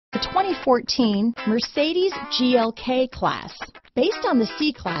The 2014 Mercedes GLK-Class. Based on the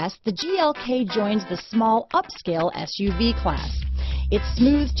C-Class, the GLK joins the small upscale SUV class. Its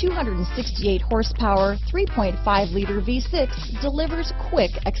smooth 268 horsepower, 3.5-liter V6 delivers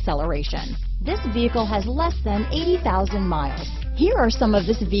quick acceleration. This vehicle has less than 80,000 miles. Here are some of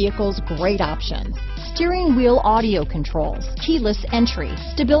this vehicle's great options: steering wheel audio controls, keyless entry,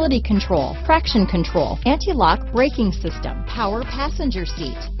 stability control, traction control, anti-lock braking system, power passenger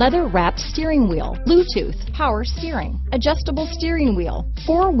seat, leather-wrapped steering wheel, Bluetooth, power steering, adjustable steering wheel,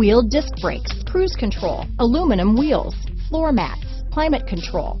 four-wheel disc brakes, cruise control, aluminum wheels, floor mats, climate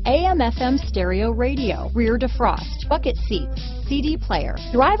control, AM/FM stereo radio, rear defrost, bucket seats, CD player.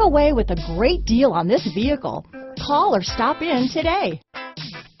 Drive away with a great deal on this vehicle. Call or stop in today.